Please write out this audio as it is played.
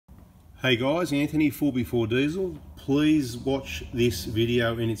Hey guys, Anthony 4x4 Diesel. Please watch this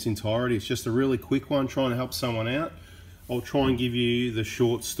video in its entirety. It's just a really quick one trying to help someone out. I'll try and give you the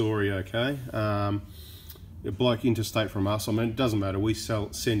short story, okay? A bloke interstate from us, I mean, it doesn't matter, we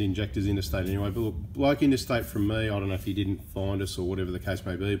send injectors interstate anyway, but look, bloke interstate from me, I don't know if he didn't find us or whatever the case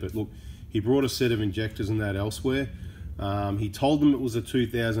may be, but look, he brought a set of injectors and that elsewhere. He told them it was a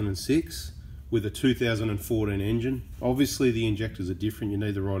 2006 with a 2014 engine. Obviously the injectors are different, you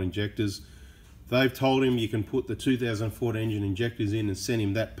need the right injectors. They've told him you can put the 2014 engine injectors in and send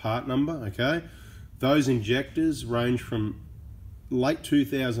him that part number, okay? Those injectors range from late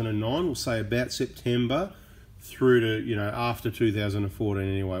 2009, we'll say about September, through to, you know, after 2014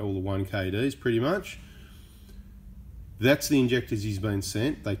 anyway, all the 1KDs pretty much. That's the injectors he's been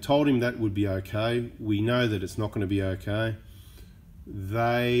sent. They told him that would be okay. We know that it's not going to be okay.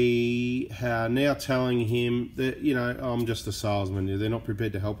 They are now telling him that, you know, I'm just a salesman. They're not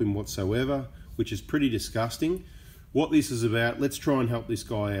prepared to help him whatsoever, which is pretty disgusting. What this is about, let's try and help this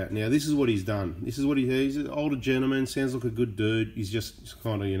guy out. Now, this is what he's done. This is what he's an older gentleman, sounds like a good dude. He's just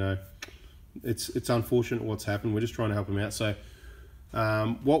kind of, you know, it's unfortunate what's happened. We're just trying to help him out. So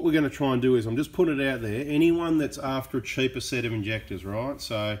what we're going to try and do is, I'm just putting it out there, anyone that's after a cheaper set of injectors, right?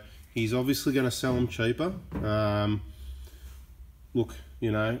 So he's obviously going to sell them cheaper. Look,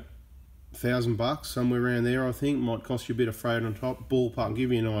 you know, $1,000 somewhere around there, I think, might cost you a bit of freight on top. Ballpark,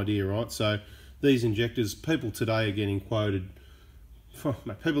 give you an idea, right? So these injectors, people today are getting quoted,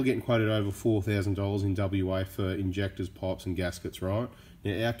 people are getting quoted over $4,000 in WA for injectors, pipes and gaskets, right?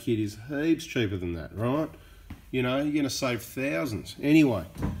 Now our kit is heaps cheaper than that, right? You know, you're going to save thousands. Anyway,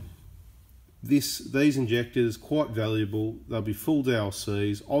 these injectors, quite valuable. They'll be full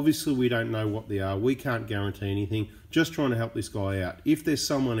DLCs. Obviously, we don't know what they are. We can't guarantee anything. Just trying to help this guy out. If there's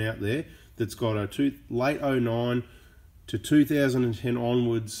someone out there that's got a late 09 to 2010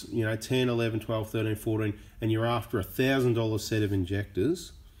 onwards, you know, 10, 11, 12, 13, 14, and you're after a $1,000 set of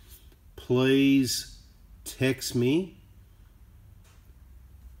injectors, please text me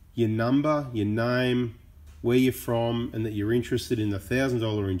your number, your name, where you're from, and that you're interested in the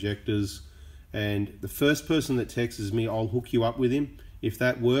 $1,000 injectors. And the first person that texts me, I'll hook you up with him. If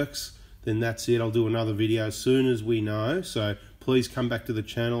that works, then that's it. I'll do another video as soon as we know. So please come back to the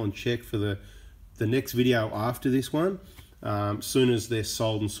channel and check for the next video after this one, as soon as they're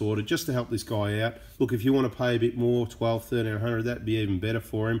sold and sorted, just to help this guy out. Look, if you want to pay a bit more, 12, 1300, that'd be even better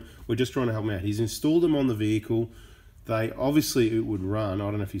for him. We're just trying to help him out. He's installed them on the vehicle. Obviously it would run. I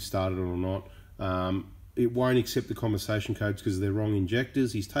don't know if he started it or not. It won't accept the conversation codes because they're wrong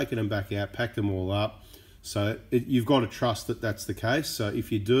injectors. He's taken them back out, packed them all up. So you've got to trust that that's the case. So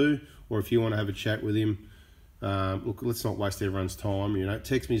if you do, or if you want to have a chat with him, look, let's not waste everyone's time. You know,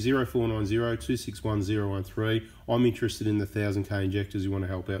 text me 0490 261 013. I'm interested in the 1000K injectors. You want to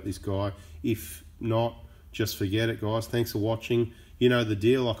help out this guy. If not, just forget it, guys. Thanks for watching. You know the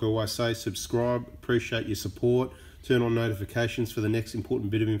deal. Like I always say, subscribe. Appreciate your support. Turn on notifications for the next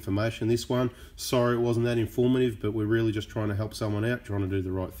important bit of information. This one, sorry it wasn't that informative, but we're really just trying to help someone out, trying to do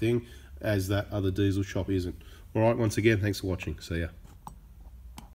the right thing, as that other diesel shop isn't. All right, once again, thanks for watching. See ya.